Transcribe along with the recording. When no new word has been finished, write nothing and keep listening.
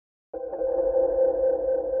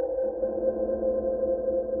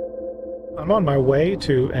I'm on my way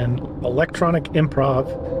to an electronic improv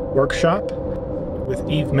workshop with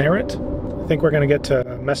Eve Maret. I think we're going to get to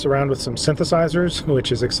mess around with some synthesizers,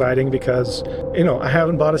 which is exciting because, I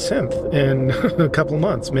haven't bought a synth in a couple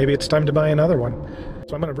months. Maybe it's time to buy another one.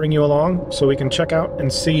 So I'm going to bring you along so we can check out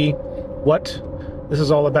and see what this is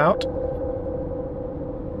all about.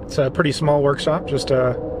 It's a pretty small workshop, just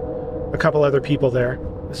a couple other people there.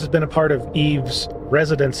 This has been a part of Eve's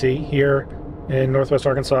residency here in Northwest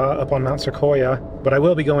Arkansas up on Mount Sequoia, but I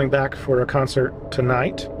will be going back for a concert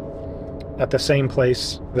tonight at the same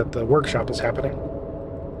place that the workshop is happening.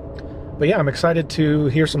 But yeah, I'm excited to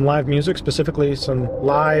hear some live music, specifically some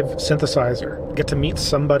live synthesizer. Get to meet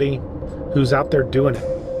somebody who's out there doing it.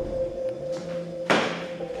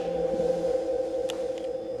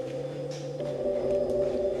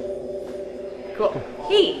 Cool.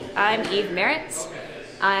 Hey, I'm Eve Maret.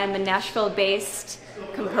 I'm a Nashville-based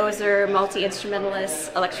composer,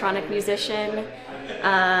 multi-instrumentalist, electronic musician.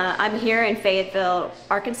 I'm here in Fayetteville,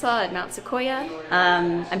 Arkansas at Mount Sequoia.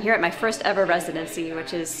 I'm here at my first ever residency,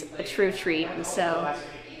 which is a true treat. And so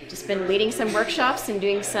just been leading some workshops and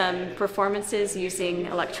doing some performances using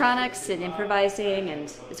electronics and improvising,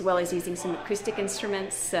 and as well as using some acoustic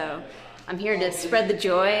instruments. So I'm here to spread the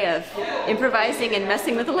joy of improvising and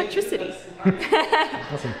messing with electricity.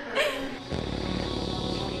 Awesome.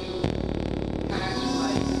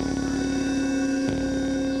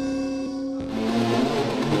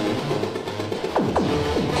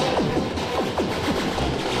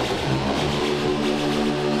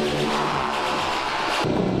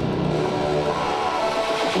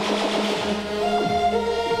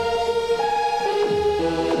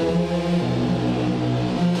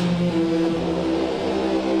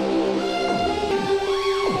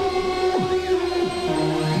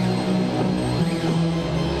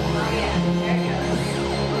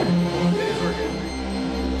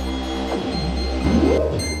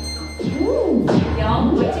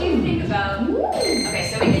 What do you think about, okay,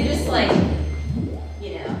 so we can just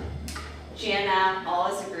jam out all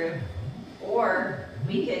as a group, or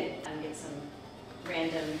we could get some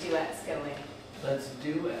random duets going. Let's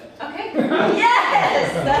do it. Okay.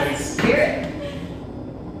 Yes! That's the spirit.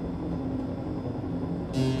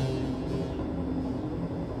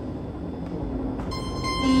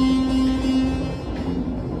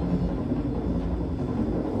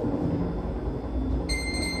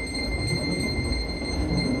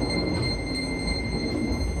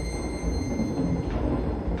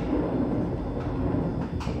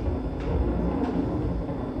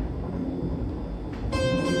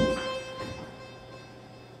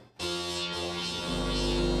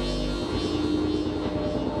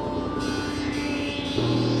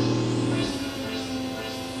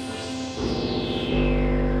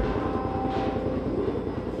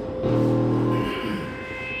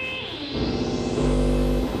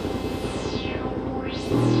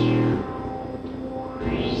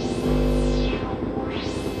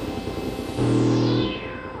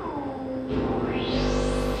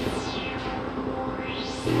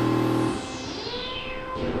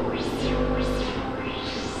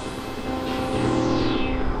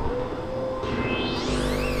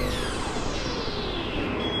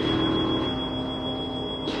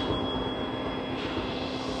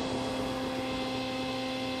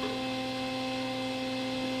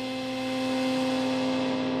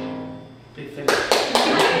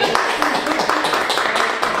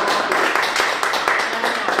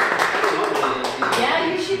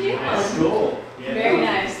 Cool. Yeah. Very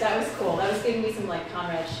nice. That was cool. That was giving me some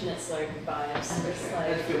Conrad Schnitzler vibes. Just How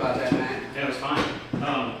did you feel about that, man? Yeah, it was fine.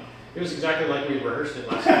 It was exactly like we rehearsed it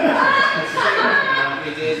last time.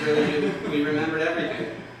 We did really. We remembered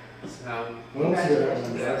everything. So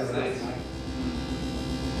that was nice.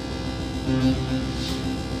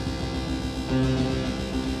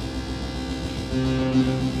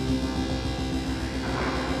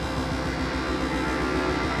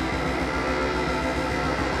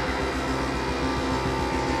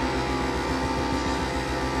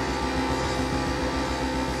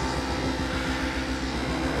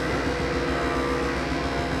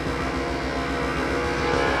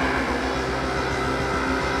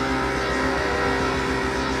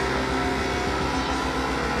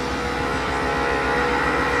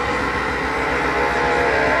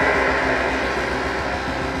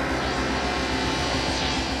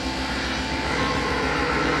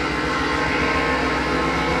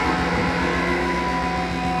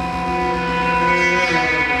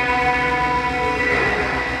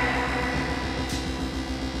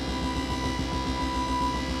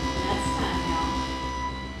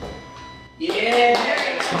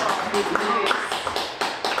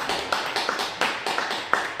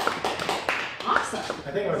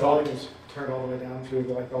 volume's turned all the way down to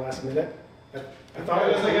like the last minute. I thought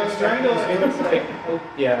it was like I was trying to like, it's like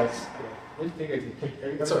yeah,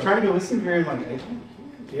 So I'm trying to listen here in my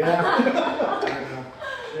yeah.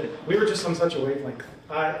 I know. We were just on such a wavelength.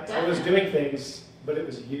 I was doing things, but it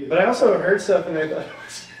was you. But I also heard stuff and I thought,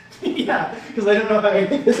 yeah, because I don't know how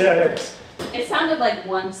anything is. Yeah, It sounded like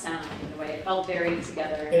one sound in a way. It felt very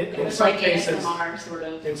together. It in was some like cases, ASMR sort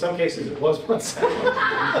of. In some cases, it was one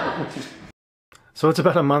sound. So it's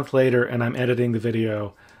about a month later, and I'm editing the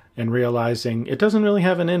video and realizing it doesn't really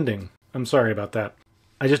have an ending. I'm sorry about that.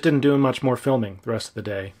 I just didn't do much more filming the rest of the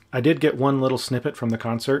day. I did get one little snippet from the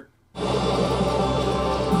concert.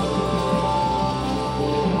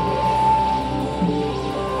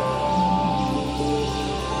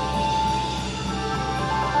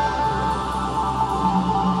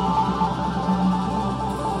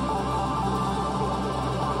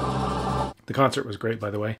 The concert was great,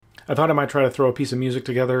 by the way. I thought I might try to throw a piece of music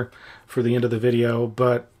together for the end of the video,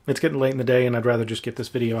 but it's getting late in the day and I'd rather just get this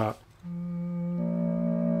video out.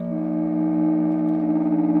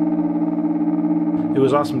 It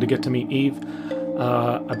was awesome to get to meet Eve.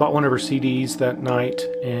 I bought one of her CDs that night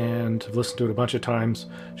and have listened to it a bunch of times.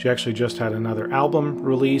 She actually just had another album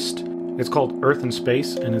released. It's called Earth and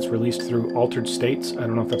Space, and it's released through Altered States. I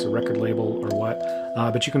don't know if that's a record label or what,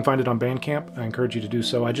 but you can find it on Bandcamp. I encourage you to do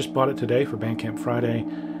so. I just bought it today for Bandcamp Friday,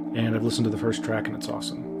 and I've listened to the first track, and it's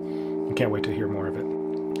awesome. I can't wait to hear more of it.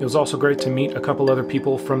 It was also great to meet a couple other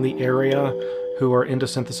people from the area who are into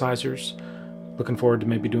synthesizers. Looking forward to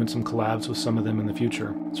maybe doing some collabs with some of them in the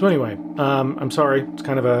future. So anyway, I'm sorry, it's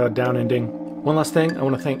kind of a down ending. One last thing, I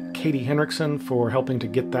want to thank Katie Henriksen for helping to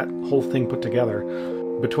get that whole thing put together.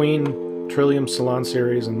 Between Trillium Salon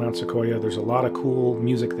Series and Mount Sequoia, there's a lot of cool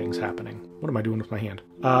music things happening. What am I doing with my hand?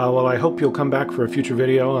 Well, I hope you'll come back for a future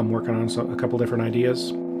video. I'm working on a couple different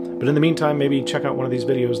ideas. But in the meantime, maybe check out one of these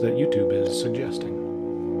videos that YouTube is suggesting.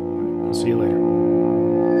 I'll see you later.